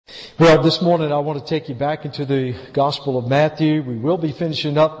Well, this morning I want to take you back into the Gospel of Matthew. We will be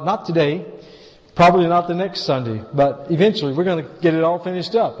finishing up, not today, probably not the next Sunday, but eventually we're going to get it all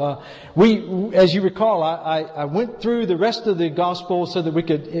finished up. As you recall, I went through the rest of the Gospel so that we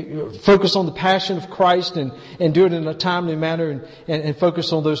could focus on the Passion of Christ and do it in a timely manner and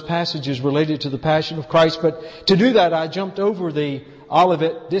focus on those passages related to the Passion of Christ. But to do that, I jumped over the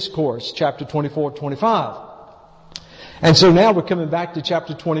Olivet Discourse, chapter 24, 25. And so now we're coming back to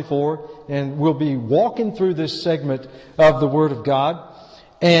chapter 24, and we'll be walking through this segment of the Word of God.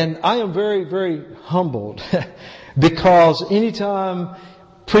 And I am very, very humbled because anytime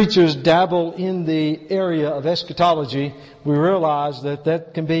preachers dabble in the area of eschatology, we realize that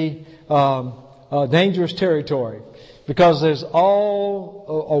can be dangerous territory, because there's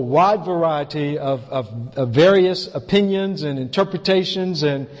a wide variety of various opinions and interpretations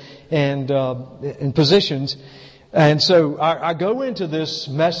and positions. And so I go into this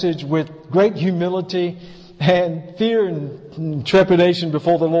message with great humility and fear and trepidation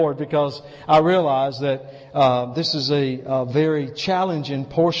before the Lord, because I realize that this is a very challenging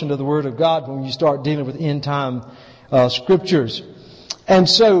portion of the Word of God when you start dealing with end time scriptures. And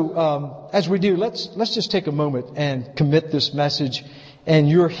so as we do, let's just take a moment and commit this message. And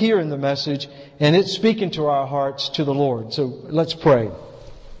you're hearing the message, and it's speaking to our hearts to the Lord. So let's pray.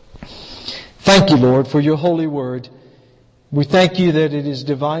 Thank you, Lord, for your holy word. We thank you that it is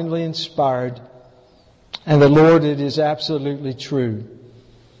divinely inspired, and that, Lord, it is absolutely true.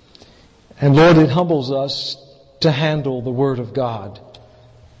 And Lord, it humbles us to handle the Word of God.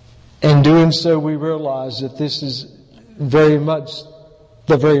 In doing so, we realize that this is very much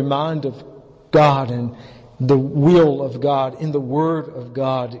the very mind of God and the will of God in the Word of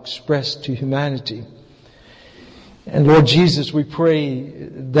God expressed to humanity. And Lord Jesus, we pray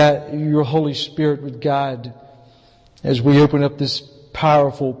that your Holy Spirit would guide as we open up this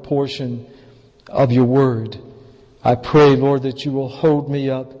powerful portion of your Word. I pray, Lord, that you will hold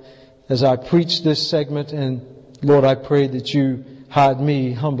me up as I preach this segment. And Lord, I pray that you hide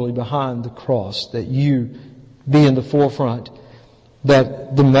me humbly behind the cross, that you be in the forefront,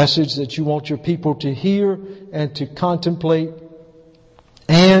 that the message that you want your people to hear and to contemplate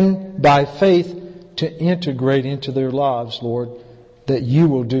and by faith to integrate into their lives, Lord, that you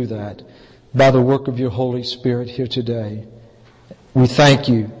will do that by the work of your Holy Spirit here today. We thank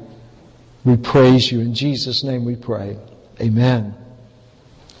you. We praise you. In Jesus' name we pray. Amen.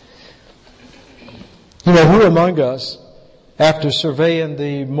 You know, who among us, after surveying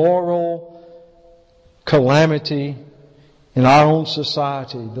the moral calamity in our own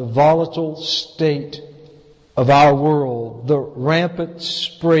society, the volatile state of our world, the rampant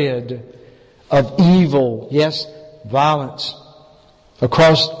spread of evil, yes, violence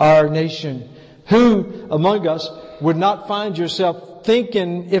across our nation, who among us would not find yourself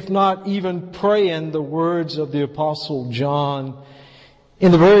thinking, if not even praying, the words of the Apostle John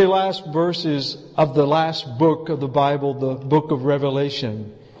in the very last verses of the last book of the Bible, the book of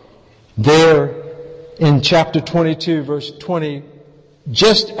Revelation? There in chapter 22, verse 20,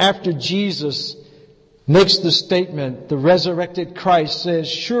 just after Jesus makes the statement, the resurrected Christ says,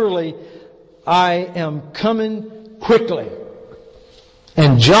 "Surely I am coming quickly."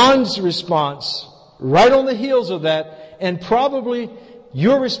 And John's response, right on the heels of that, and probably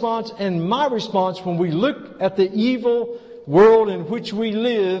your response and my response when we look at the evil world in which we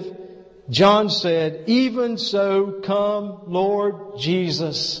live, John said, "Even so, come, Lord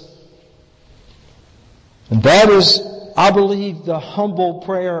Jesus." And that is, I believe, the humble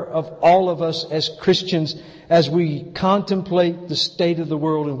prayer of all of us as Christians as we contemplate the state of the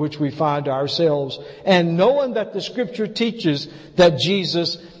world in which we find ourselves, and knowing that the Scripture teaches that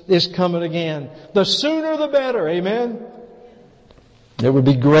Jesus is coming again. The sooner the better, amen? It would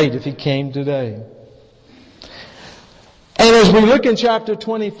be great if He came today. And as we look in chapter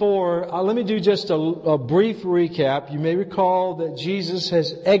 24, let me do just a brief recap. You may recall that Jesus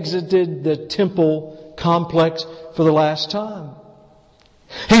has exited the temple complex for the last time.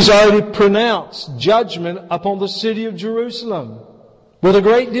 He's already pronounced judgment upon the city of Jerusalem with a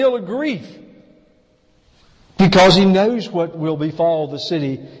great deal of grief, because He knows what will befall the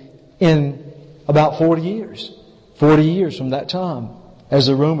city in about 40 years. 40 years from that time, as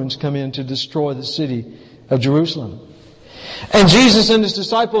the Romans come in to destroy the city of Jerusalem. And Jesus and His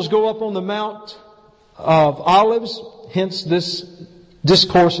disciples go up on the Mount of Olives. Hence this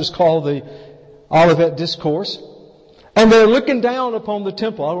discourse is called the Olivet Discourse. And they're looking down upon the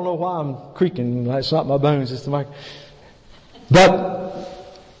temple. I don't know why I'm creaking. It's not my bones, it's the mic. But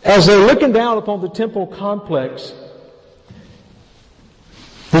as they're looking down upon the temple complex,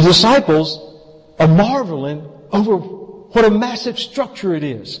 the disciples are marveling over what a massive structure it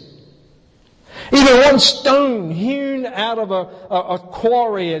is. Either one stone hewn out of a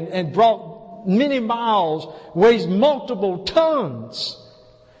quarry and brought many miles weighs multiple tons.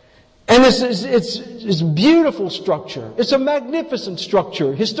 And it's a beautiful structure. It's a magnificent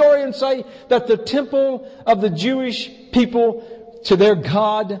structure. Historians say that the temple of the Jewish people to their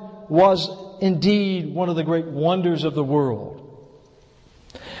God was indeed one of the great wonders of the world.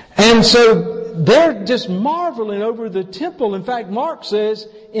 And so they're just marveling over the temple. In fact, Mark says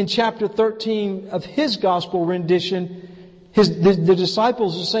in chapter 13 of his gospel rendition, the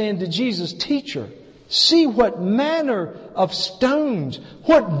disciples are saying to Jesus, "Teacher, see what manner of stones,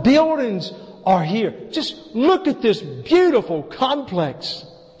 what buildings are here. Just look at this beautiful complex,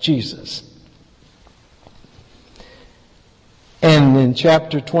 Jesus." And in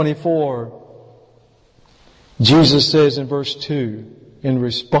chapter 24, Jesus says in verse 2, in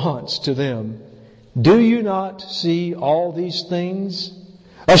response to them, "Do you not see all these things?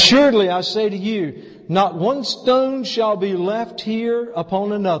 Assuredly, I say to you, not one stone shall be left here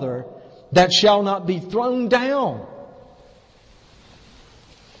upon another that shall not be thrown down."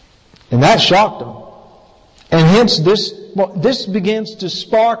 And that shocked them. And hence this begins to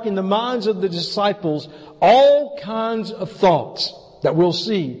spark in the minds of the disciples all kinds of thoughts that we'll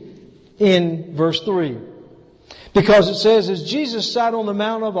see in verse 3. Because it says, as Jesus sat on the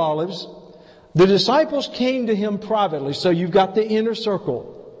Mount of Olives, the disciples came to Him privately. So you've got the inner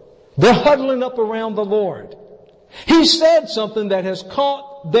circle. They're huddling up around the Lord. He said something that has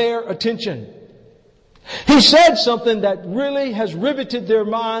caught their attention. He said something that really has riveted their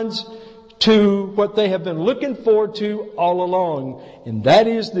minds to what they have been looking forward to all along. And that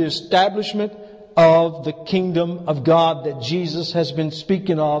is the establishment of the kingdom of God that Jesus has been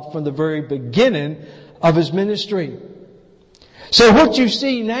speaking of from the very beginning of His ministry. So what you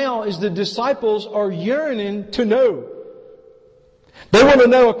see now is the disciples are yearning to know. They want to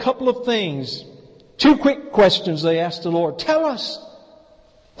know a couple of things. Two quick questions they asked the Lord. Tell us,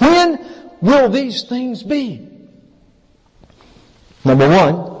 when will these things be? Number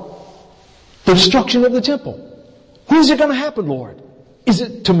one, the destruction of the temple. When is it going to happen, Lord? Is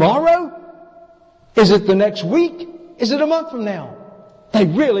it tomorrow? Is it the next week? Is it a month from now? They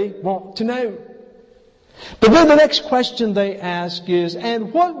really want to know. But then the next question they ask is,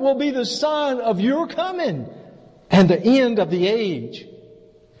 and what will be the sign of your coming and the end of the age?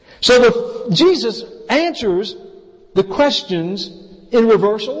 So Jesus answers the questions in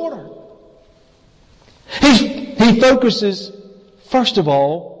reverse order. He focuses, first of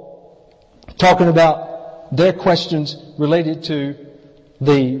all, talking about their questions related to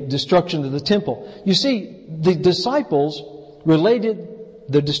the destruction of the temple. You see, the disciples related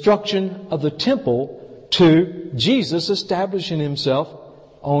the destruction of the temple to Jesus establishing Himself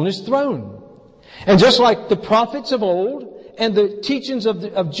on His throne. And just like the prophets of old and the teachings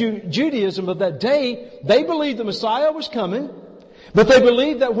of Judaism of that day, they believed the Messiah was coming, but they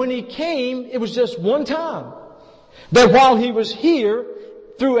believed that when He came, it was just one time. That while He was here,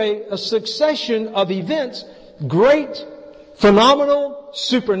 through a succession of events, great, phenomenal,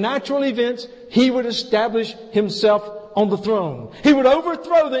 supernatural events, He would establish Himself on the throne. He would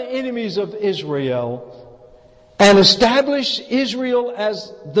overthrow the enemies of Israel and establish Israel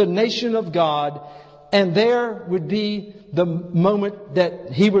as the nation of God, and there would be the moment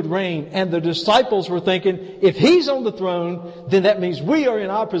that He would reign. And the disciples were thinking, if He's on the throne, then that means we are in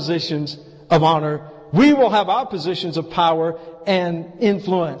our positions of honor. We will have our positions of power and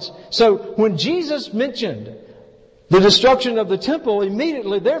influence. So when Jesus mentioned the destruction of the temple,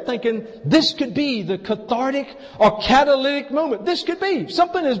 immediately they're thinking this could be the cathartic or catalytic moment. This could be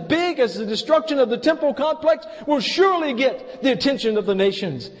something as big as the destruction of the temple complex will surely get the attention of the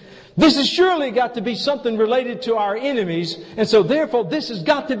nations. This has surely got to be something related to our enemies. And so therefore this has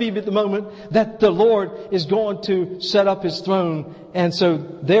got to be the moment that the Lord is going to set up His throne. And so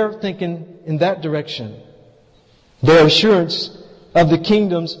they're thinking in that direction. Their assurance of the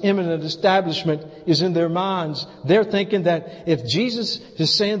kingdom's imminent establishment is in their minds. They're thinking that if Jesus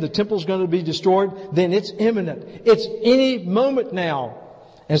is saying the temple's going to be destroyed, then it's imminent. It's any moment now.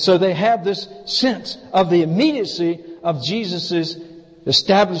 And so they have this sense of the immediacy of Jesus'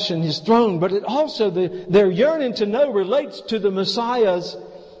 establishing His throne. But it also, their yearning to know relates to the Messiah's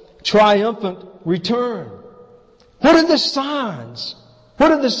triumphant return. What are the signs?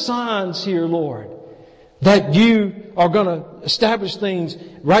 What are the signs here, Lord, that You are going to establish things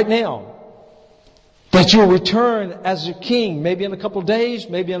right now? That You'll return as a king, maybe in a couple of days,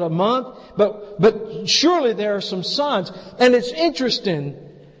 maybe in a month, but surely there are some signs. And it's interesting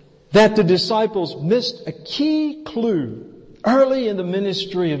that the disciples missed a key clue early in the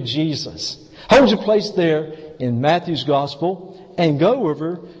ministry of Jesus. Holds a place there in Matthew's Gospel and go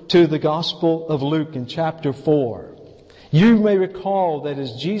over to the Gospel of Luke in chapter 4. You may recall that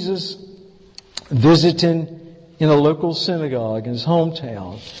as Jesus visiting in a local synagogue in his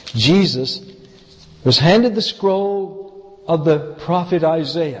hometown, Jesus was handed the scroll of the prophet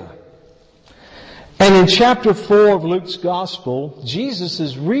Isaiah. And in chapter 4 of Luke's Gospel, Jesus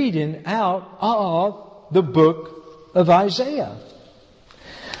is reading out of the book of Isaiah.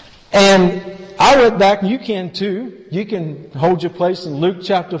 And I went back, and you can too. You can hold your place in Luke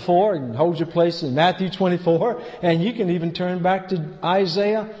chapter 4 and hold your place in Matthew 24. And you can even turn back to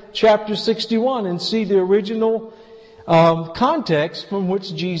Isaiah chapter 61 and see the original context from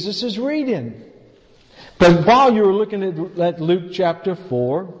which Jesus is reading. But while you were looking at Luke chapter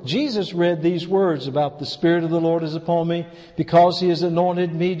 4, Jesus read these words about the Spirit of the Lord is upon me because He has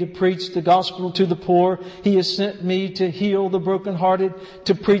anointed me to preach the gospel to the poor. He has sent me to heal the brokenhearted,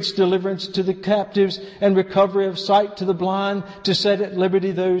 to preach deliverance to the captives and recovery of sight to the blind, to set at liberty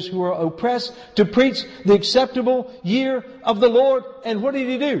those who are oppressed, to preach the acceptable year of the Lord. And what did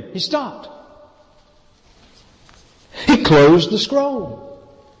He do? He stopped. He closed the scroll.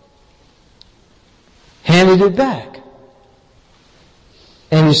 Handed it back.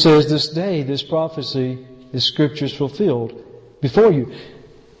 And He says, this day, this prophecy, this scripture is fulfilled before you.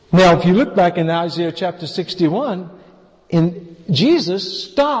 Now, if you look back in Isaiah chapter 61, Jesus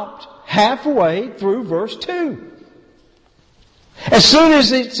stopped halfway through verse 2. As soon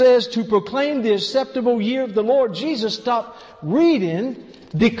as it says to proclaim the acceptable year of the Lord, Jesus stopped reading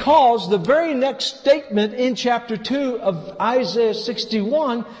because the very next statement in chapter 2 of Isaiah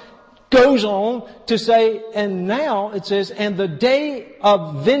 61 goes on to say, and now it says, and the day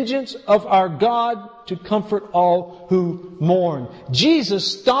of vengeance of our God to comfort all who mourn.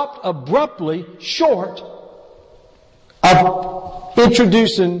 Jesus stopped abruptly short of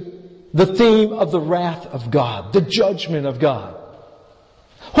introducing the theme of the wrath of God, the judgment of God.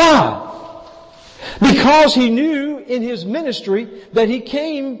 Why? Because He knew in His ministry that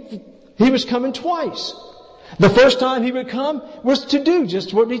He was coming twice. The first time He would come was to do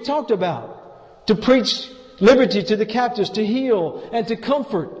just what He talked about. To preach liberty to the captives, to heal and to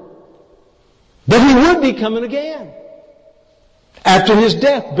comfort. But He would be coming again. After His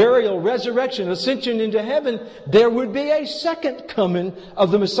death, burial, resurrection, ascension into heaven, there would be a second coming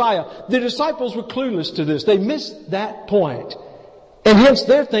of the Messiah. The disciples were clueless to this. They missed that point. And hence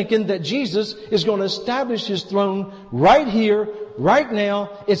they're thinking that Jesus is going to establish His throne right here, right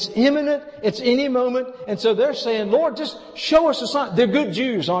now. It's imminent. It's any moment. And so they're saying, Lord, just show us a sign. They're good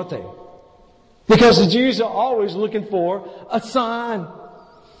Jews, aren't they? Because the Jews are always looking for a sign.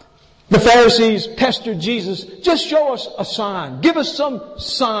 The Pharisees pestered Jesus. Just show us a sign. Give us some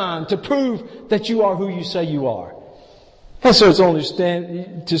sign to prove that you are who you say you are. And so it's only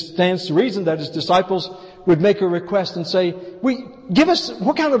stands to reason that His disciples would make a request and say, give us,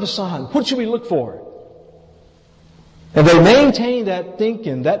 what kind of a sign? What should we look for? And they maintained that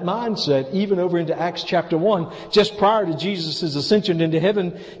thinking, that mindset, even over into Acts chapter 1, just prior to Jesus' ascension into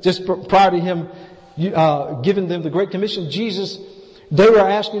heaven, just prior to Him giving them the Great Commission. They were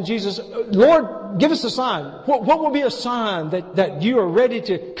asking Jesus, Lord, give us a sign. What will be a sign that you are ready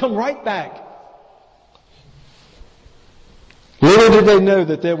to come right back? Little did they know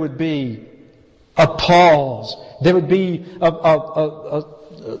that there would be a pause. There would be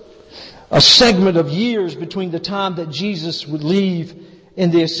a segment of years between the time that Jesus would leave in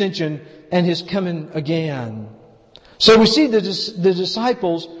the ascension and His coming again. So we see the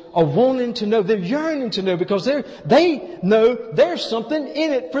disciples are wanting to know. They're yearning to know because they know there's something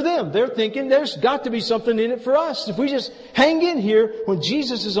in it for them. They're thinking there's got to be something in it for us. If we just hang in here when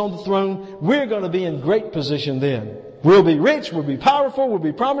Jesus is on the throne, we're going to be in great position then. We'll be rich, we'll be powerful, we'll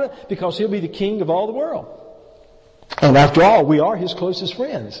be prominent because He'll be the King of all the world. And after all, we are His closest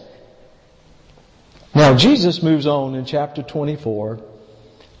friends. Now Jesus moves on in chapter 24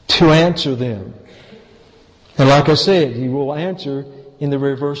 to answer them. And like I said, He will answer in the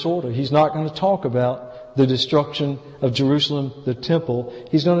reverse order. He's not going to talk about the destruction of Jerusalem, the temple.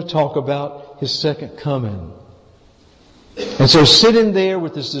 He's going to talk about His second coming. And so sitting there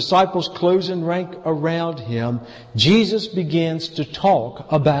with His disciples closing rank around Him, Jesus begins to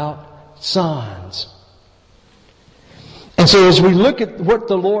talk about signs. And so as we look at what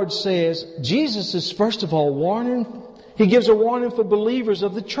the Lord says, Jesus is first of all warning. He gives a warning for believers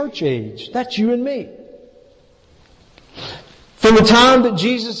of the church age. That's you and me. From the time that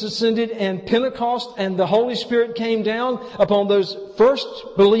Jesus ascended and Pentecost and the Holy Spirit came down upon those first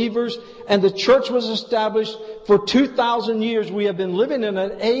believers and the church was established, for 2,000 years we have been living in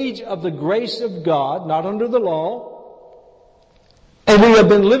an age of the grace of God, not under the law. And we have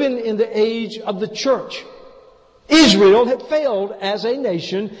been living in the age of the church. Israel had failed as a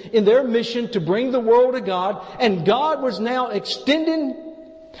nation in their mission to bring the world to God, and God was now extending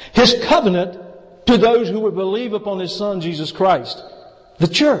His covenant to those who would believe upon His Son, Jesus Christ. The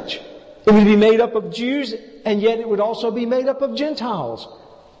church. It would be made up of Jews, and yet it would also be made up of Gentiles.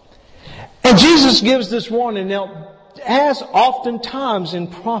 And Jesus gives this warning. Now, as oftentimes in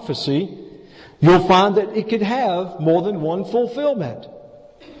prophecy, you'll find that it could have more than one fulfillment.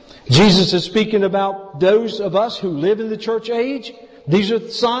 Jesus is speaking about those of us who live in the church age. These are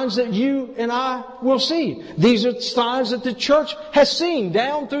signs that you and I will see. These are signs that the church has seen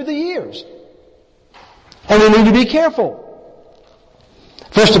down through the years. And we need to be careful.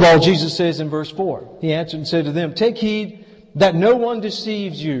 First of all, Jesus says in verse 4, He answered and said to them, "Take heed that no one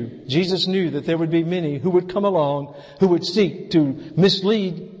deceives you." Jesus knew that there would be many who would come along who would seek to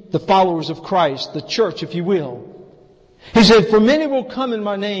mislead the followers of Christ, the church, if you will. He said, "For many will come in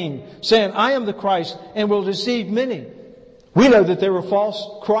my name, saying, I am the Christ, and will deceive many." We know that there were false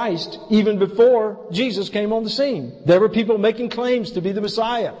Christs even before Jesus came on the scene. There were people making claims to be the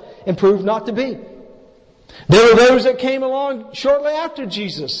Messiah and proved not to be. There were those that came along shortly after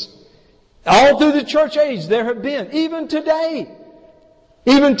Jesus. All through the church age there have been. Even today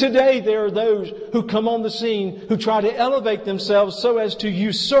there are those who come on the scene who try to elevate themselves so as to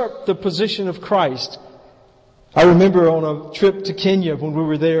usurp the position of Christ. I remember on a trip to Kenya when we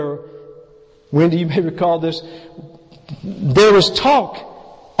were there, Wendy, you may recall this, there was talk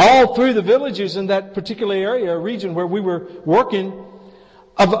all through the villages in that particular area, region where we were working,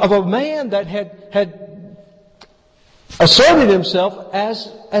 of a man that had asserted himself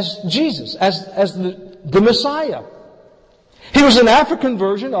as Jesus, as the Messiah. He was an African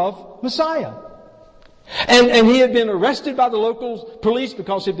version of Messiah. And he had been arrested by the local police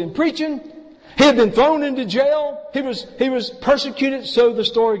because he'd been preaching. He had been thrown into jail. He was persecuted, so the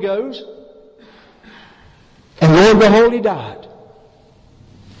story goes. And lo and behold, he died.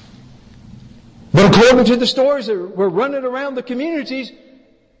 But according to the stories that were running around the communities,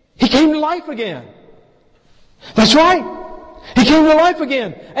 he came to life again. That's right. He came to life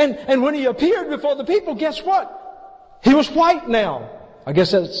again. And when he appeared before the people, guess what? He was white now. I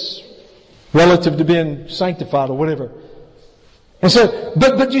guess that's relative to being sanctified or whatever. And so,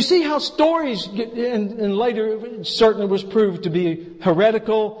 but you see how stories get, and later it certainly was proved to be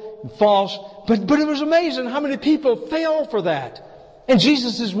heretical and false. But it was amazing how many people fell for that. And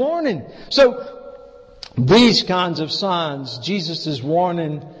Jesus is warning. So these kinds of signs, Jesus is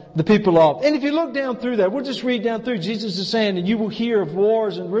warning the people of. And if you look down through that, we'll just read down through. Jesus is saying, "And you will hear of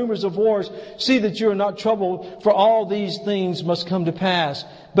wars and rumors of wars. See that you are not troubled, for all these things must come to pass.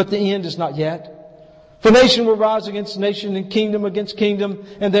 But the end is not yet. For nation will rise against nation and kingdom against kingdom,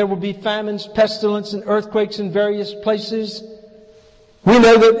 and there will be famines, pestilence, and earthquakes in various places." We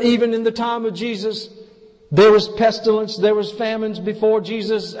know that even in the time of Jesus, there was pestilence, there was famines before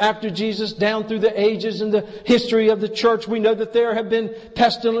Jesus, after Jesus, down through the ages in the history of the church. We know that there have been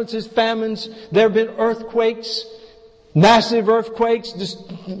pestilences, famines, there have been earthquakes, massive earthquakes, just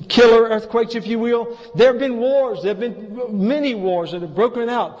killer earthquakes, if you will. There have been wars. There have been many wars that have broken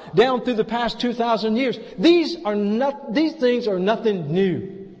out down through the past 2,000 years. These things are nothing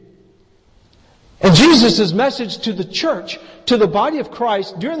new. And Jesus' message to the church, to the body of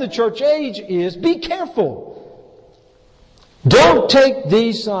Christ during the church age is, be careful. Don't take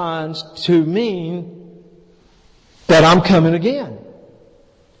these signs to mean that I'm coming again.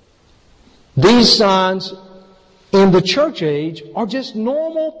 These signs in the church age are just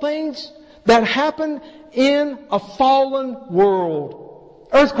normal things that happen in a fallen world.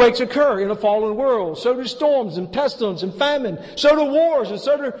 Earthquakes occur in a fallen world. So do storms and pestilence and famine. So do wars and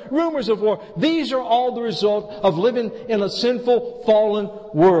so do rumors of war. These are all the result of living in a sinful, fallen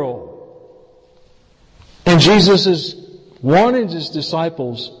world. And Jesus is warning His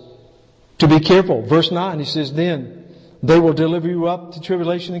disciples to be careful. Verse 9, He says, "Then they will deliver you up to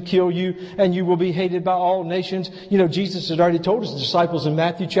tribulation and kill you, and you will be hated by all nations." You know, Jesus had already told His disciples in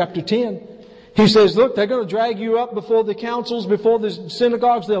Matthew chapter 10. He says, look, they're going to drag you up before the councils, before the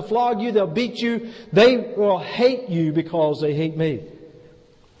synagogues. They'll flog you. They'll beat you. They will hate you because they hate me.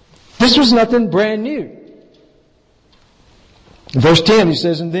 This was nothing brand new. In verse 10, He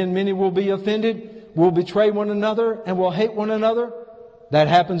says, "And then many will be offended, will betray one another, and will hate one another." That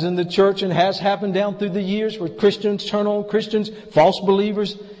happens in the church and has happened down through the years where Christians turn on Christians, false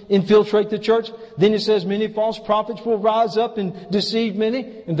believers infiltrate the church. Then it says many false prophets will rise up and deceive many.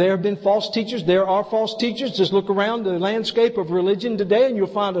 And there have been false teachers. There are false teachers. Just look around the landscape of religion today and you'll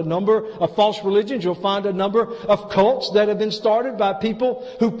find a number of false religions. You'll find a number of cults that have been started by people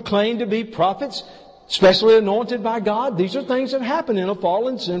who claim to be prophets, especially anointed by God. These are things that happen in a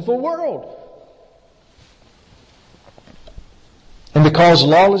fallen, sinful world. because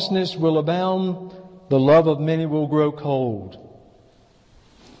lawlessness will abound, the love of many will grow cold.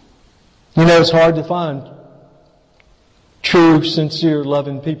 You know, it's hard to find true, sincere,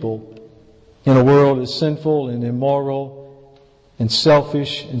 loving people in a world as sinful and immoral and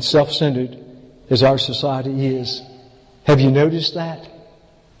selfish and self-centered as our society is. Have you noticed that?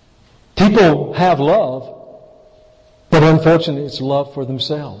 People have love, but unfortunately it's love for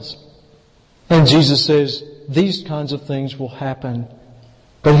themselves. And Jesus says, these kinds of things will happen,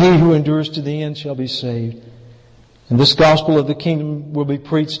 but he who endures to the end shall be saved. And this gospel of the kingdom will be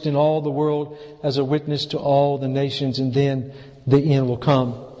preached in all the world as a witness to all the nations, and then the end will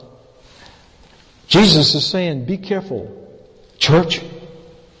come. Jesus is saying, be careful, church.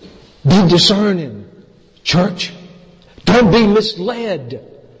 Be discerning, church. Don't be misled,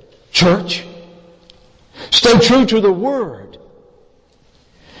 church. Stay true to the Word.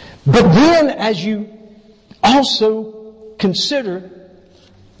 But then as you also consider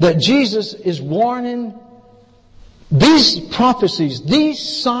that Jesus is warning, these prophecies,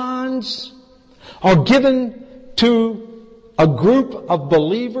 these signs are given to a group of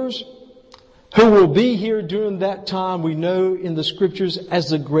believers who will be here during that time we know in the Scriptures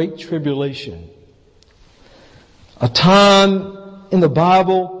as the Great Tribulation. A time in the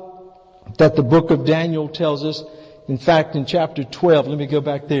Bible that the book of Daniel tells us. In fact, in chapter 12, let me go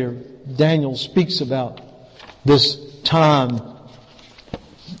back there. Daniel speaks about this time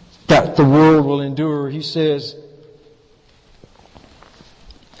that the world will endure. He says,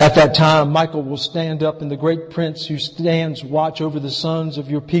 at that time, Michael will stand up, and the great prince who stands watch over the sons of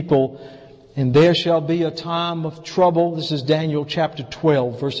your people, and there shall be a time of trouble. This is Daniel chapter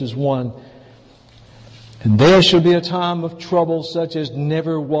 12, verses 1. And there shall be a time of trouble such as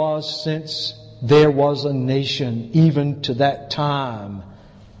never was since there was a nation, even to that time.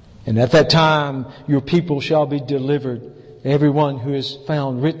 And at that time your people shall be delivered, everyone who is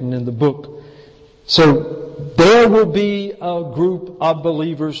found written in the book. So there will be a group of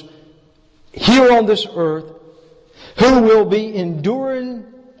believers here on this earth who will be enduring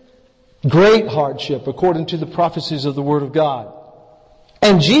great hardship according to the prophecies of the Word of God.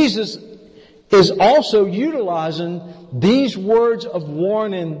 And Jesus is also utilizing these words of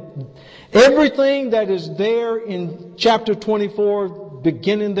warning. Everything that is there in chapter 24,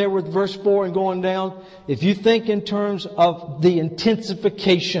 beginning there with verse 4 and going down, if you think in terms of the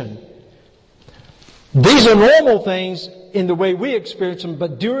intensification, these are normal things in the way we experience them,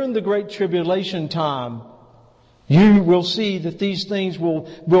 but during the Great Tribulation time, you will see that these things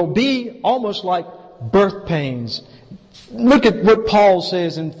will be almost like birth pains. Look at what Paul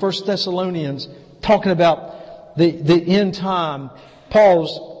says in 1 Thessalonians, talking about the end time.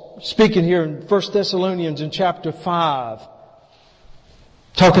 Paul's speaking here in 1 Thessalonians in chapter 5,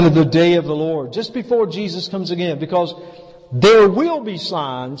 talking of the day of the Lord, just before Jesus comes again, because there will be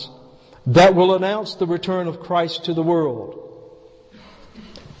signs that will announce the return of Christ to the world.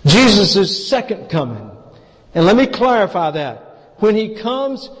 Jesus' second coming. And let me clarify that. When He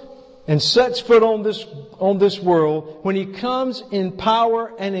comes and sets foot on this world, when He comes in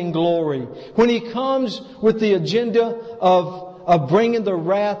power and in glory, when He comes with the agenda of bringing the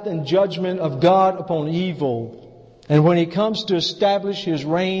wrath and judgment of God upon evil, and when He comes to establish His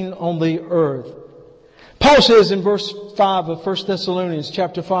reign on the earth. Paul says in verse 5 of 1 Thessalonians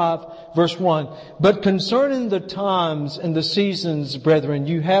chapter 5, verse 1, "But concerning the times and the seasons, brethren,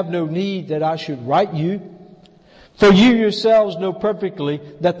 you have no need that I should write you. For you yourselves know perfectly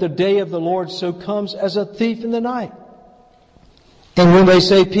that the day of the Lord so comes as a thief in the night. And when they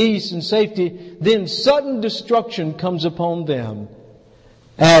say peace and safety, then sudden destruction comes upon them,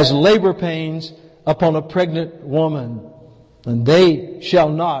 as labor pains upon a pregnant woman, and they shall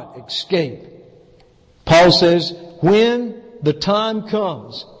not escape." Paul says, when the time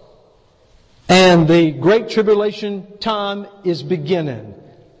comes, and the Great Tribulation time is beginning,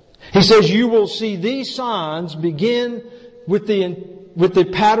 he says, you will see these signs begin with the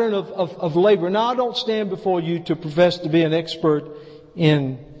pattern of labor. Now, I don't stand before you to profess to be an expert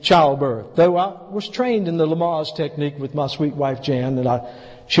in childbirth, though I was trained in the Lamaze technique with my sweet wife Jan, and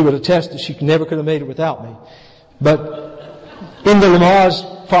she would attest that she never could have made it without me. But in the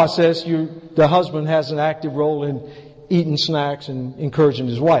Lamaze process, the husband has an active role in eating snacks and encouraging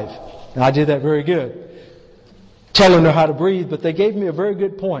his wife. And I did that very good, telling her how to breathe, but they gave me a very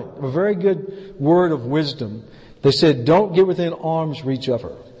good point, a very good word of wisdom. They said, don't get within arm's reach of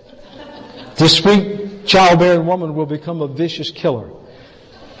her. This sweet childbearing woman will become a vicious killer.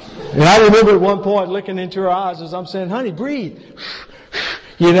 And I remember at one point looking into her eyes as I'm saying, honey, breathe.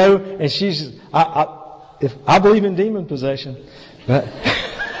 You know, and she says, I believe in demon possession. But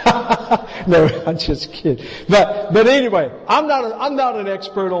No, I'm just kidding. But anyway, I'm not an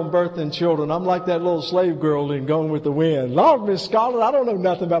expert on birthing children. I'm like that little slave girl in Gone with the Wind. Lord, Miss Scarlett, I don't know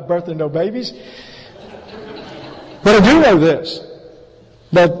nothing about birthing no babies. But I do know this,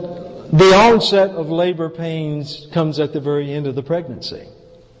 that the onset of labor pains comes at the very end of the pregnancy.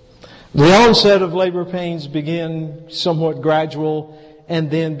 The onset of labor pains begin somewhat gradual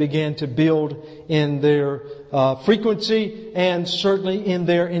and then begin to build in their frequency and certainly in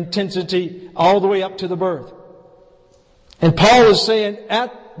their intensity all the way up to the birth. And Paul is saying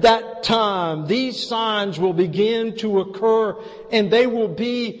at that time, these signs will begin to occur and they will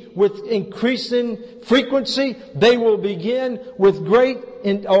be with increasing frequency. They will begin with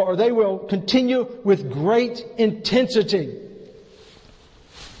they will continue with great intensity.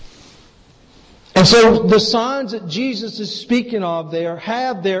 And so the signs that Jesus is speaking of there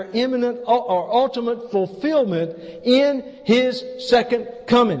have their imminent or ultimate fulfillment in His second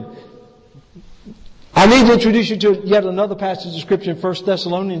coming. I need to introduce you to yet another passage of Scripture in 1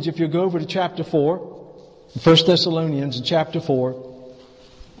 Thessalonians. If you go over to chapter 4, 1 Thessalonians in chapter 4.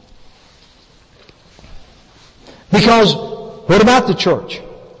 Because what about the church?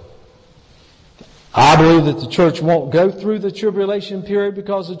 I believe that the church won't go through the tribulation period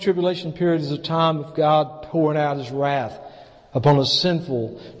because the tribulation period is a time of God pouring out His wrath upon a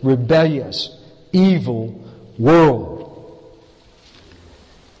sinful, rebellious, evil world.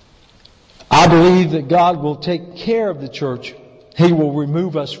 I believe that God will take care of the church. He will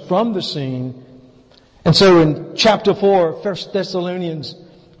remove us from the scene. And so in chapter 4, 1 Thessalonians,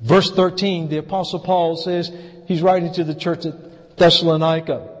 verse 13, the Apostle Paul says, he's writing to the church at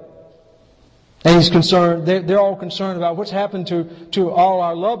Thessalonica. And he's concerned, they're all concerned about what's happened to all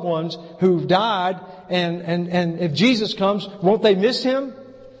our loved ones who've died. And if Jesus comes, won't they miss Him?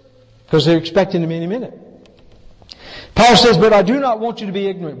 Because they're expecting Him any minute. Paul says, but I do not want you to be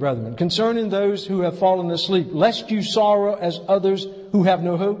ignorant, brethren, concerning those who have fallen asleep, lest you sorrow as others who have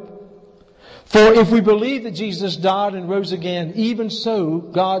no hope. For if we believe that Jesus died and rose again, even so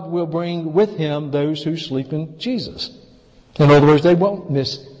God will bring with Him those who sleep in Jesus. In other words, they won't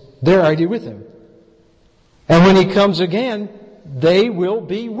miss. They're already with Him. And when He comes again, they will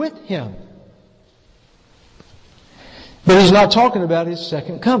be with Him. But He's not talking about His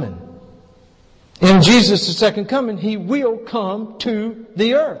second coming. In Jesus' second coming, He will come to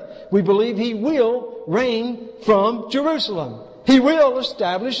the earth. We believe He will reign from Jerusalem. He will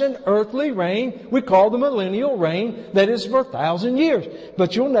establish an earthly reign we call the millennial reign that is for 1,000 years.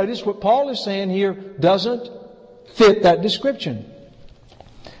 But you'll notice what Paul is saying here doesn't fit that description.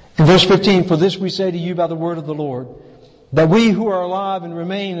 In verse 15, for this we say to you by the word of the Lord, that we who are alive and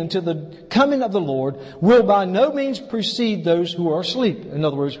remain until the coming of the Lord will by no means precede those who are asleep. In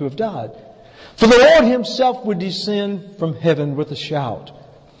other words, who have died. For the Lord Himself would descend from heaven with a shout,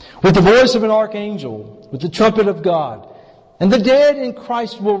 with the voice of an archangel, with the trumpet of God. And the dead in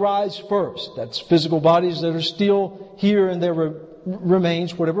Christ will rise first. That's physical bodies that are still here in their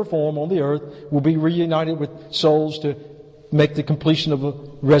remains, whatever form on the earth, will be reunited with souls to make the completion of a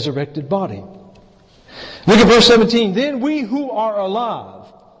resurrected body. Look at verse 17. Then we who are alive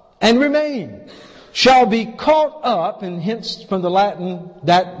and remain shall be caught up, and hence from the Latin,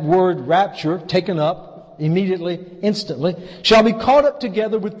 that word rapture, taken up immediately, instantly, shall be caught up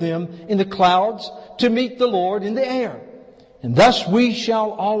together with them in the clouds to meet the Lord in the air. And thus we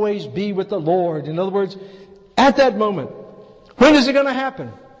shall always be with the Lord. In other words, at that moment. When is it going to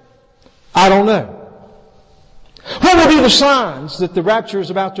happen? I don't know. What will be the signs that the rapture is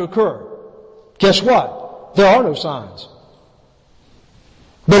about to occur? Guess what? There are no signs.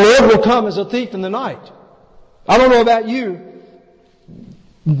 The Lord will come as a thief in the night. I don't know about you.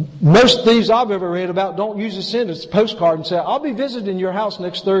 Most thieves I've ever read about don't usually send a postcard and say, I'll be visiting your house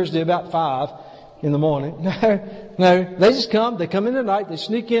next Thursday about 5 in the morning. No. They just come. They come in the night. They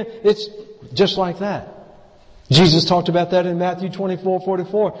sneak in. It's just like that. Jesus talked about that in Matthew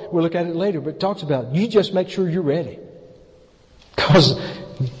 24:44. We'll look at it later, but it talks about you just make sure you're ready. Because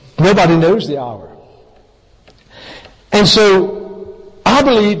nobody knows the hour. And so I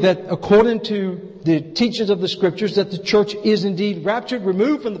believe that according to the teachings of the Scriptures that the church is indeed raptured,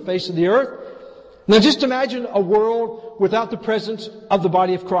 removed from the face of the earth. Now just imagine a world without the presence of the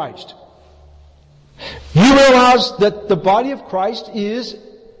body of Christ. You realize that the body of Christ is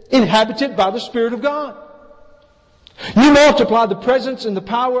inhabited by the Spirit of God. You multiply the presence and the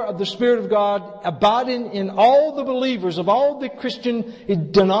power of the Spirit of God abiding in all the believers of all the Christian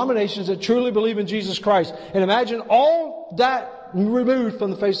denominations that truly believe in Jesus Christ. And imagine all that removed from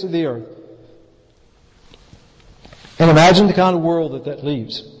the face of the earth. And imagine the kind of world that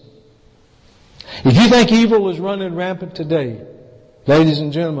leaves. If you think evil is running rampant today, ladies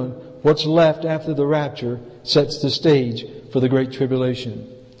and gentlemen, what's left after the rapture sets the stage for the Great Tribulation.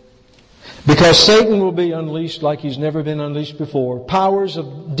 Because Satan will be unleashed like he's never been unleashed before. Powers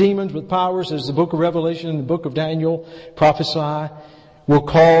of demons with powers, as the book of Revelation and the book of Daniel prophesy, will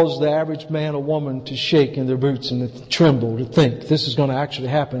cause the average man or woman to shake in their boots and to tremble, to think this is going to actually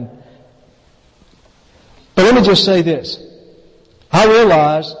happen. But let me just say this. I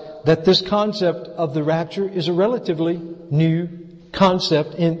realize that this concept of the rapture is a relatively new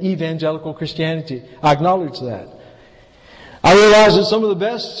concept in evangelical Christianity. I acknowledge that. I realize that some of the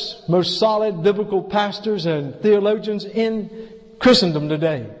best, most solid biblical pastors and theologians in Christendom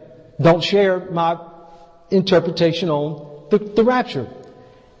today don't share my interpretation on the rapture.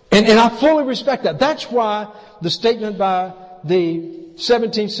 And I fully respect that. That's why the statement by the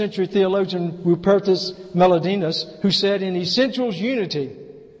 17th century theologian Rupertus Melodinus, who said, in essentials unity,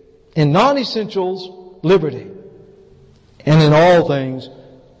 in non-essentials liberty, and in all things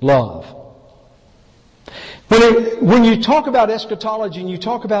love. When you talk about eschatology and you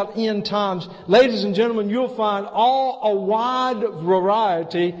talk about end times, ladies and gentlemen, you'll find a wide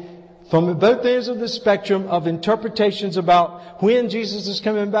variety from both ends of the spectrum of interpretations about when Jesus is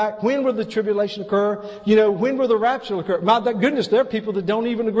coming back, when will the tribulation occur, when will the rapture occur. My goodness, there are people that don't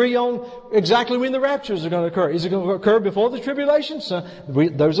even agree on exactly when the raptures are going to occur. Is it going to occur before the tribulation?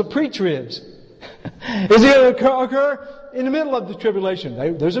 Those are pre-tribs. Is it going to occur in the middle of the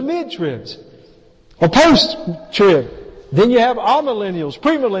tribulation? Those are mid-tribs. Or post-trib. Then you have amillennials,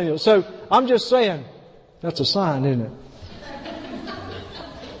 premillennials. So I'm just saying, that's a sign, isn't it?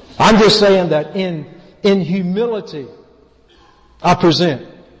 I'm just saying that in humility, I present.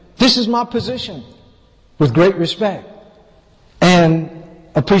 This is my position with great respect and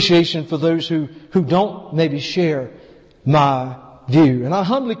appreciation for those who don't maybe share my view. And I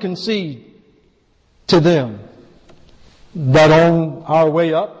humbly concede to them that on our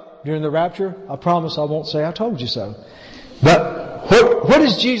way up during the rapture, I promise I won't say I told you so. But what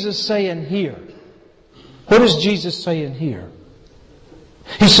is Jesus saying here? What is Jesus saying here?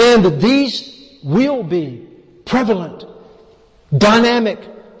 He's saying that these will be prevalent, dynamic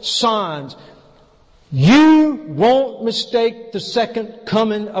signs. You won't mistake the second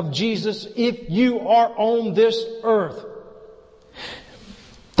coming of Jesus if you are on this earth.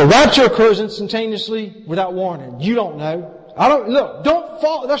 The rapture occurs instantaneously without warning. You don't know. Don't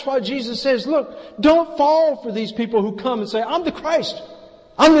fall. That's why Jesus says, don't fall for these people who come and say, I'm the Christ.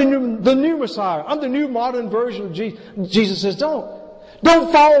 I'm the new Messiah. I'm the new modern version of Jesus. Jesus says,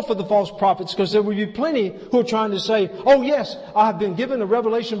 don't fall for the false prophets, because there will be plenty who are trying to say, oh yes, I have been given a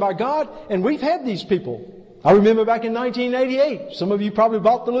revelation by God, and we've had these people. I remember back in 1988, some of you probably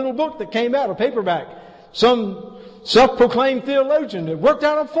bought the little book that came out, a paperback. Some self-proclaimed theologian that worked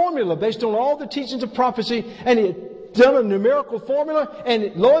out a formula based on all the teachings of prophecy, and he had done a numerical formula,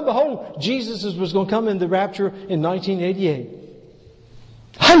 and lo and behold, Jesus was going to come in the rapture in 1988.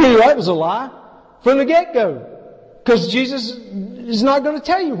 I knew that was a lie from the get-go. Because Jesus is not going to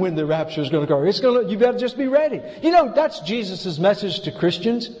tell you when the rapture is going to occur. You better just be ready. That's Jesus' message to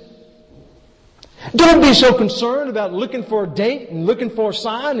Christians. Don't be so concerned about looking for a date and looking for a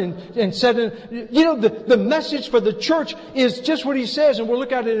sign and setting. The message for the church is just what He says, and we'll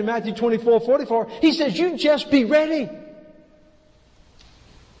look at it in Matthew 24:44. He says, you just be ready.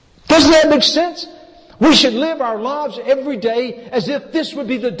 Doesn't that make sense? We should live our lives every day as if this would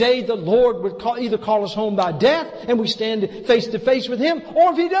be the day the Lord would either call us home by death and we stand face to face with Him,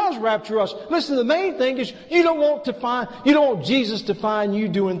 or if He does rapture us. Listen, the main thing is you don't want Jesus to find you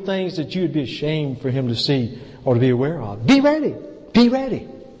doing things that you would be ashamed for Him to see or to be aware of. Be ready. Be ready.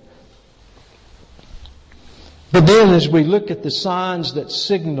 But then as we look at the signs that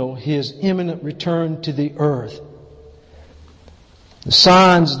signal His imminent return to the earth, the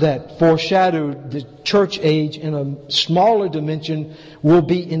signs that foreshadow the church age in a smaller dimension will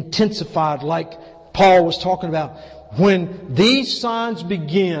be intensified, like Paul was talking about. When these signs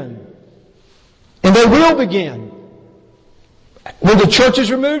begin, and they will begin, when the church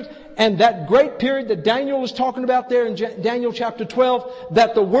is removed, and that great period that Daniel was talking about there in Daniel chapter 12,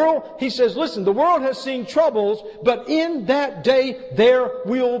 that the world, he says, listen, the world has seen troubles, but in that day there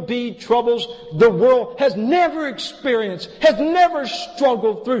will be troubles the world has never experienced, has never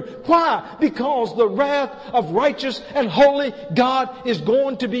struggled through. Why? Because the wrath of righteous and holy God is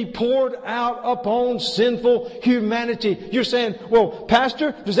going to be poured out upon sinful humanity. You're saying, well,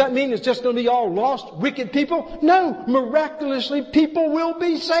 Pastor, does that mean it's just going to be all lost, wicked people? No, miraculously people will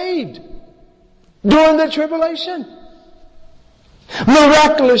be saved during the tribulation.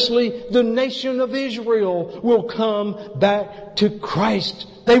 Miraculously, the nation of Israel will come back to Christ.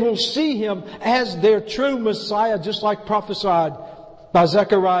 They will see Him as their true Messiah, just like prophesied by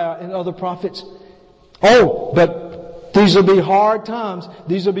Zechariah and other prophets. Oh, but these will be hard times.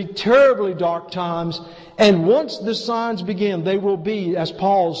 These will be terribly dark times. And once the signs begin, they will be, as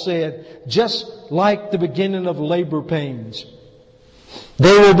Paul said, just like the beginning of labor pains.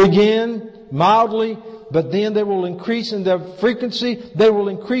 They will begin mildly, but then they will increase in their frequency. They will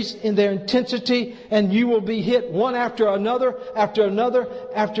increase in their intensity, and you will be hit one after another, after another,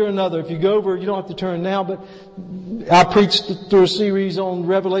 after another. If you go over, you don't have to turn now, but I preached through a series on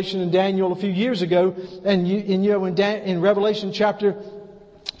Revelation and Daniel a few years ago, and in Revelation chapter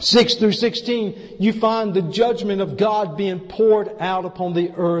 6 through 16, you find the judgment of God being poured out upon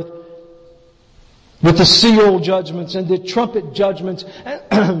the earth with the seal judgments and the trumpet judgments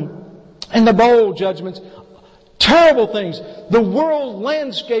and the bowl judgments. Terrible things. The world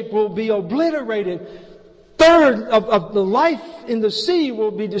landscape will be obliterated. Third of the life in the sea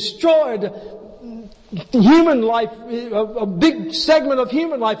will be destroyed. Human life, a big segment of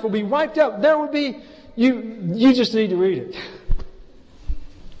human life will be wiped out. There will be, you just need to read it.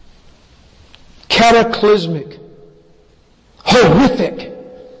 Cataclysmic. Horrific.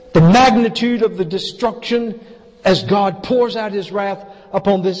 The magnitude of the destruction as God pours out His wrath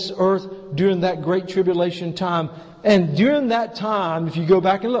upon this earth during that great tribulation time. And during that time, if you go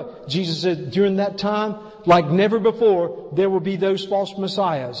back and look, Jesus said, during that time, like never before, there will be those false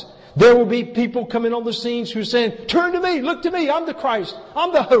messiahs. There will be people coming on the scenes who are saying, turn to me, look to me, I'm the Christ,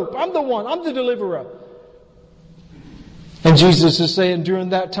 I'm the hope, I'm the one, I'm the deliverer. And Jesus is saying during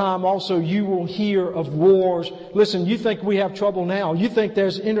that time also you will hear of wars. Listen, you think we have trouble now. You think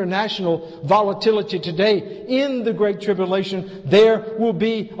there's international volatility today. In the Great Tribulation, there will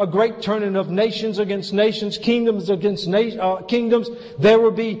be a great turning of nations against nations, kingdoms against kingdoms. There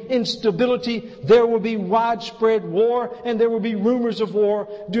will be instability. There will be widespread war. And there will be rumors of war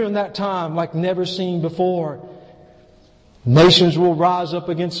during that time like never seen before. Nations will rise up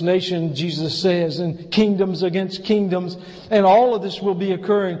against nations, Jesus says, and kingdoms against kingdoms. And all of this will be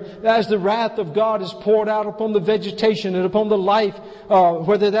occurring as the wrath of God is poured out upon the vegetation and upon the life,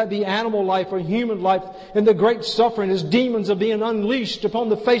 whether that be animal life or human life, and the great suffering as demons are being unleashed upon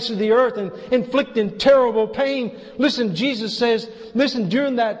the face of the earth and inflicting terrible pain. Listen, Jesus says, listen,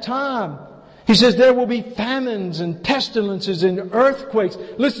 during that time, He says there will be famines and pestilences and earthquakes.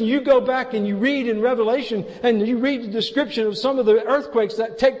 Listen, you go back and you read in Revelation and you read the description of some of the earthquakes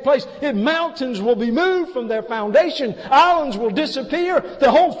that take place. Mountains will be moved from their foundation. Islands will disappear.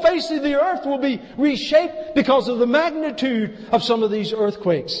 The whole face of the earth will be reshaped because of the magnitude of some of these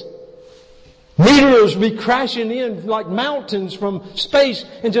earthquakes. Meteors will be crashing in like mountains from space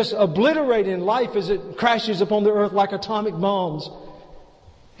and just obliterating life as it crashes upon the earth like atomic bombs.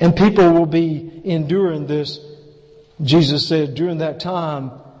 And people will be enduring this. Jesus said during that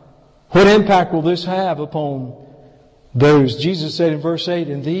time, what impact will this have upon those? Jesus said in verse 8,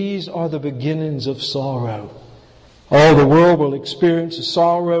 and these are the beginnings of sorrow. Oh, the world will experience a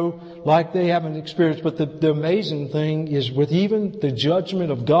sorrow like they haven't experienced. But the amazing thing is with even the judgment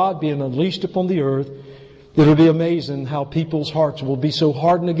of God being unleashed upon the earth, it'll be amazing how people's hearts will be so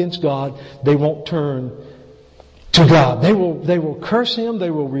hardened against God, they won't turn to God. They will curse Him.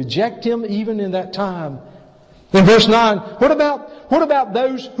 They will reject Him even in that time. In verse 9, what about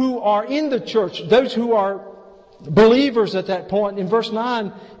those who are in the church? Those who are believers at that point. In verse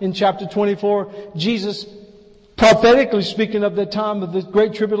 9 in chapter 24, Jesus prophetically speaking of the time of the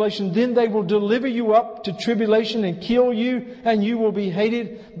Great Tribulation, then they will deliver you up to tribulation and kill you, and you will be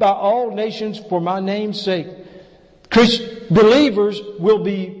hated by all nations for my name's sake. Believers will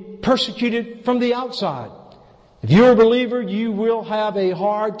be persecuted from the outside. If you're a believer, you will have a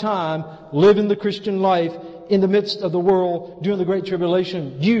hard time living the Christian life in the midst of the world during the Great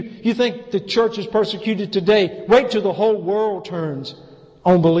Tribulation. You think the church is persecuted today? Wait till the whole world turns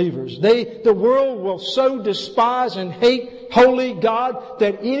on believers. The world will so despise and hate holy God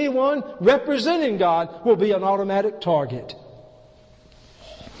that anyone representing God will be an automatic target.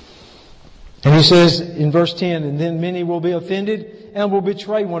 And He says in verse 10, and then many will be offended and will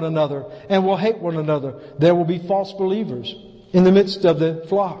betray one another and will hate one another. There will be false believers in the midst of the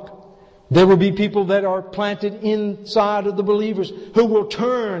flock. There will be people that are planted inside of the believers who will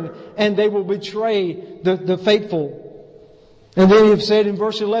turn and they will betray the faithful. And then He has said in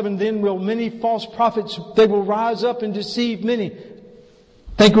verse 11, then will many false prophets, they will rise up and deceive many.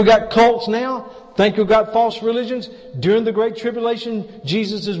 Think we got cults now? Think we've got false religions? During the Great Tribulation,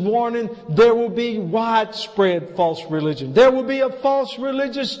 Jesus is warning there will be widespread false religion. There will be a false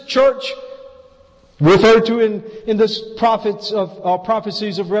religious church referred to in the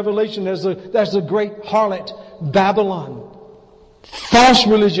prophecies of Revelation as the great harlot Babylon. False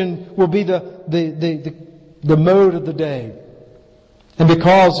religion will be the mode of the day. And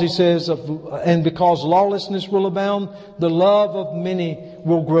because, he says, and because lawlessness will abound, the love of many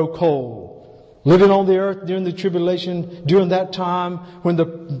will grow cold. Living on the earth during the tribulation, during that time when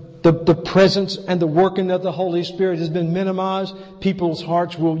the presence and the working of the Holy Spirit has been minimized, people's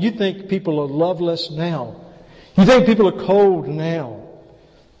hearts will... You think people are loveless now. You think people are cold now.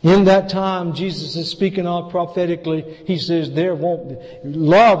 In that time, Jesus is speaking of prophetically. He says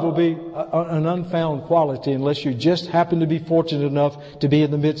love will be an unfound quality unless you just happen to be fortunate enough to be in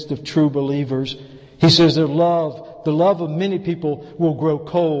the midst of true believers. He says the love of many people will grow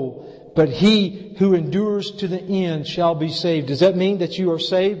cold. But he who endures to the end shall be saved. Does that mean that you are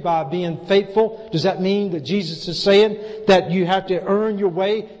saved by being faithful? Does that mean that Jesus is saying that you have to earn your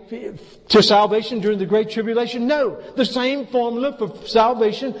way to salvation during the Great Tribulation? No. The same formula for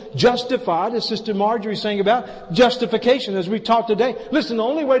salvation, justified, as Sister Marjorie sang about, justification, as we taught today. Listen, the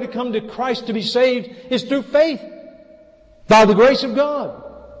only way to come to Christ to be saved is through faith, by the grace of God.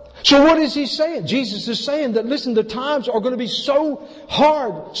 So what is He saying? Jesus is saying that, listen, the times are going to be so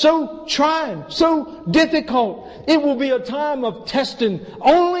hard, so trying, so difficult. It will be a time of testing.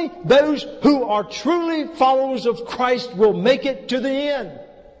 Only those who are truly followers of Christ will make it to the end.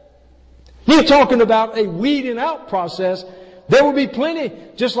 You're talking about a weeding out process. There will be plenty,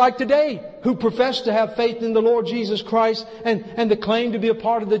 just like today, who profess to have faith in the Lord Jesus Christ and to claim to be a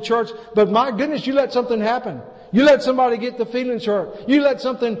part of the church. But my goodness, you let something happen. You let somebody get the feelings hurt. You let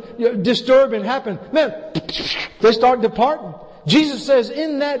something disturbing happen. Man, they start departing. Jesus says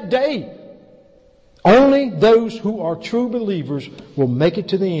in that day, only those who are true believers will make it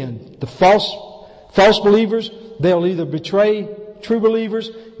to the end. The false believers, they'll either betray true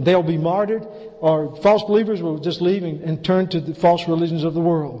believers, they'll be martyred, or false believers will just leave and turn to the false religions of the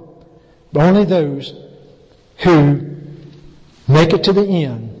world. But only those who make it to the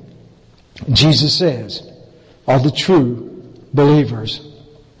end, Jesus says, are the true believers.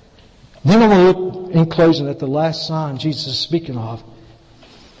 Then I want to look in closing at the last sign Jesus is speaking of.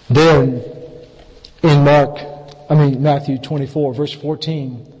 There in Matthew 24, verse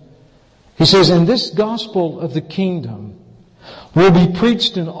 14. He says, and this gospel of the kingdom will be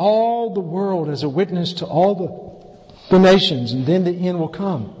preached in all the world as a witness to all the nations, and then the end will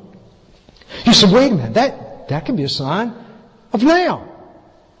come. You said, wait a minute, that can be a sign of now.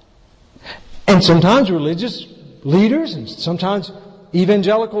 And sometimes religious leaders and sometimes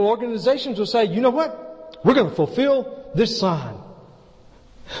evangelical organizations will say, you know what? We're going to fulfill this sign.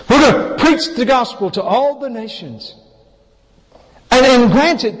 We're going to preach the gospel to all the nations. And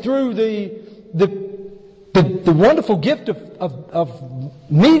grant it through the wonderful gift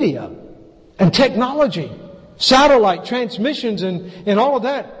of media and technology, satellite transmissions and all of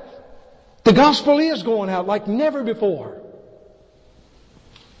that. The gospel is going out like never before.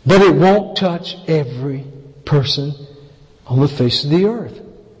 But it won't touch every person on the face of the earth.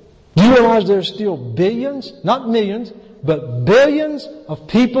 Do you realize there are still billions, not millions, but billions of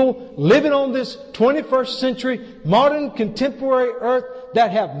people living on this 21st century, modern, contemporary earth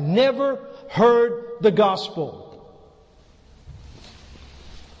that have never heard the gospel?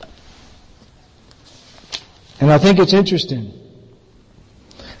 And I think it's interesting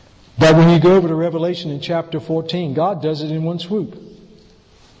that when you go over to Revelation in chapter 14, God does it in one swoop.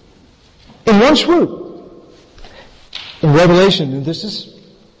 In one swoop. In Revelation, and this is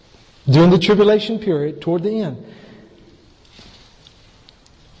during the tribulation period, toward the end.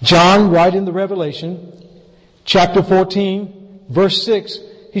 John, writing the Revelation, chapter 14, verse 6,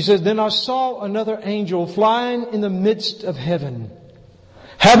 he says, then I saw another angel flying in the midst of heaven,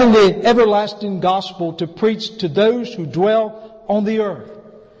 having the everlasting gospel to preach to those who dwell on the earth.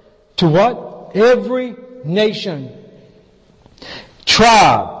 To what? Every nation,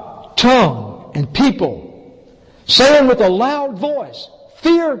 tribe, tongue, and people, saying with a loud voice,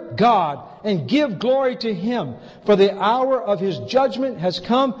 fear God and give glory to Him, for the hour of His judgment has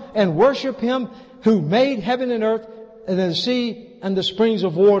come, and worship Him who made heaven and earth and the sea and the springs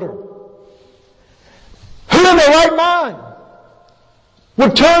of water. Who in their right mind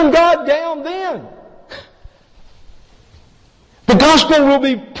would turn God down then? The gospel will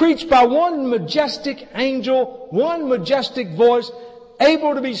be preached by one majestic angel, one majestic voice,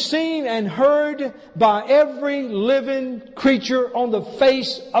 able to be seen and heard by every living creature on the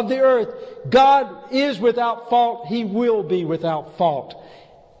face of the earth. God is without fault. He will be without fault.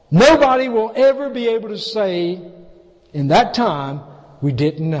 Nobody will ever be able to say in that time, we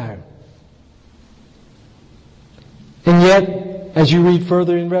didn't know. And yet, as you read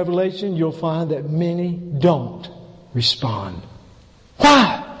further in Revelation, you'll find that many don't respond.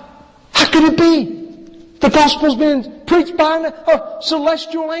 Why? How could it be? The gospel's been preached by a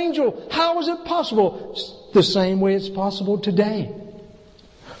celestial angel. How is it possible? It's the same way it's possible today.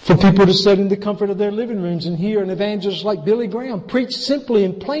 For people to sit in the comfort of their living rooms and hear an evangelist like Billy Graham preach simply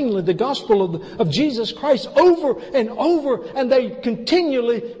and plainly the gospel of Jesus Christ over and over, and they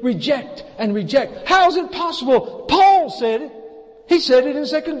continually reject and reject. How is it possible? Paul said it. He said it in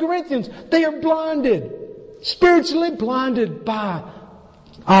 2 Corinthians. They are blinded, spiritually blinded by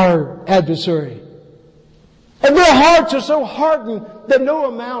our adversary. And their hearts are so hardened that no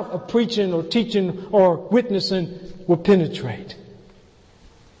amount of preaching or teaching or witnessing will penetrate.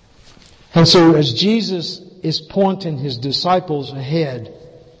 And so as Jesus is pointing His disciples ahead,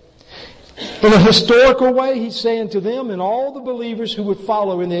 in a historical way, He's saying to them and all the believers who would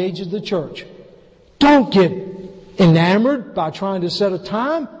follow in the age of the church, don't get enamored by trying to set a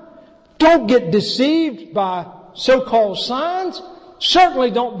time. Don't get deceived by so-called signs.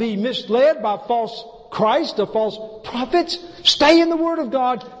 Certainly don't be misled by false Christ or false prophets. Stay in the Word of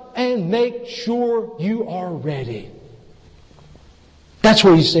God and make sure you are ready. That's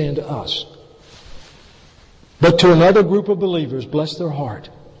what He's saying to us. But to another group of believers, bless their heart,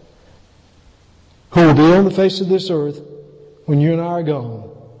 who will be on the face of this earth when you and I are gone,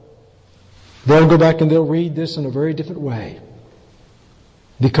 they'll go back and they'll read this in a very different way.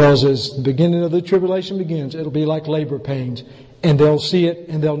 Because as the beginning of the tribulation begins, it'll be like labor pains. And they'll see it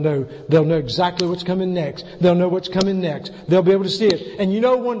and they'll know. They'll know exactly what's coming next. They'll know what's coming next. They'll be able to see it. And you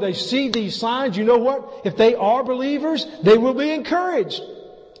know, when they see these signs, you know what? If they are believers, they will be encouraged.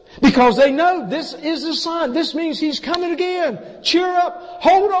 Because they know this is a sign. This means He's coming again. Cheer up.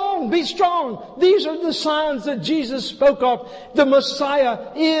 Hold on. Be strong. These are the signs that Jesus spoke of. The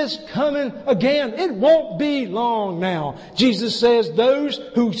Messiah is coming again. It won't be long now. Jesus says those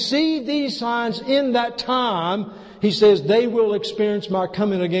who see these signs in that time, He says they will experience my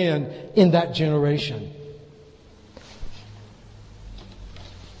coming again in that generation.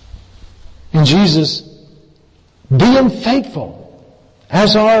 And Jesus, being faithful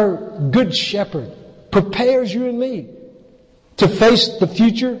as our good shepherd, prepares you and me to face the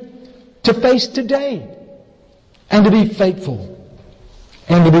future, to face today, and to be faithful,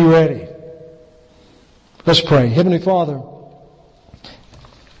 and to be ready. Let's pray. Heavenly Father,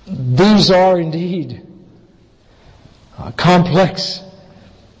 these are indeed complex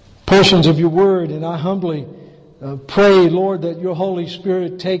portions of your Word, and I humbly pray, Lord, that your Holy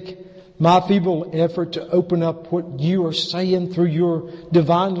Spirit take my feeble effort to open up what you are saying through your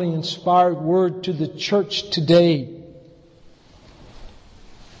divinely inspired Word to the church today.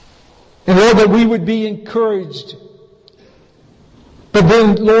 And Lord, that we would be encouraged. But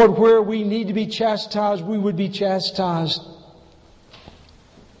then, Lord, where we need to be chastised, we would be chastised.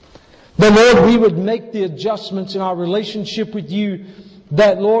 That, Lord, we would make the adjustments in our relationship with you,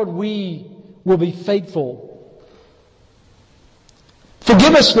 that, Lord, we will be faithful.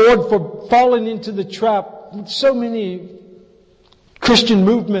 Forgive us, Lord, for falling into the trap with so many Christian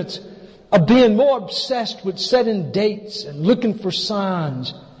movements of being more obsessed with setting dates and looking for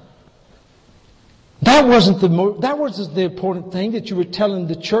signs. That wasn't the important thing that you were telling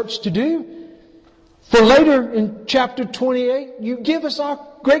the church to do. For later in chapter 28, you give us our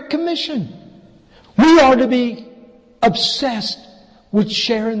Great Commission. We are to be obsessed with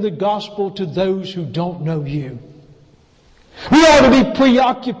sharing the gospel to those who don't know you. We ought to be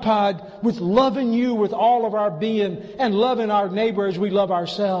preoccupied with loving you with all of our being and loving our neighbor as we love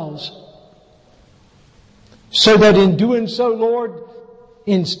ourselves. So that in doing so, Lord,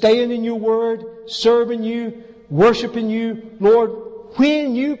 in staying in your word, serving you, worshiping you, Lord,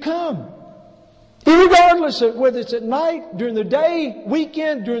 when you come, irregardless of whether it's at night, during the day,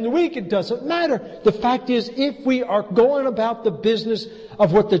 weekend, during the week, it doesn't matter. The fact is, if we are going about the business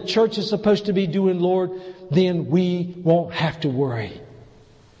of what the church is supposed to be doing, Lord, then we won't have to worry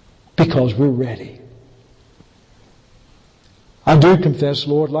because we're ready. I do confess,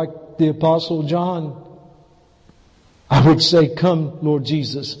 Lord, like the Apostle John, I would say, come, Lord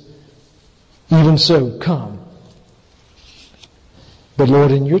Jesus. Even so, come. But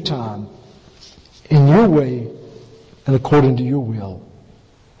Lord, in your time, in your way, and according to your will,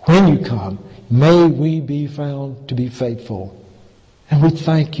 when you come, may we be found to be faithful. And we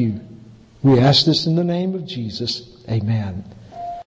thank you. We ask this in the name of Jesus. Amen.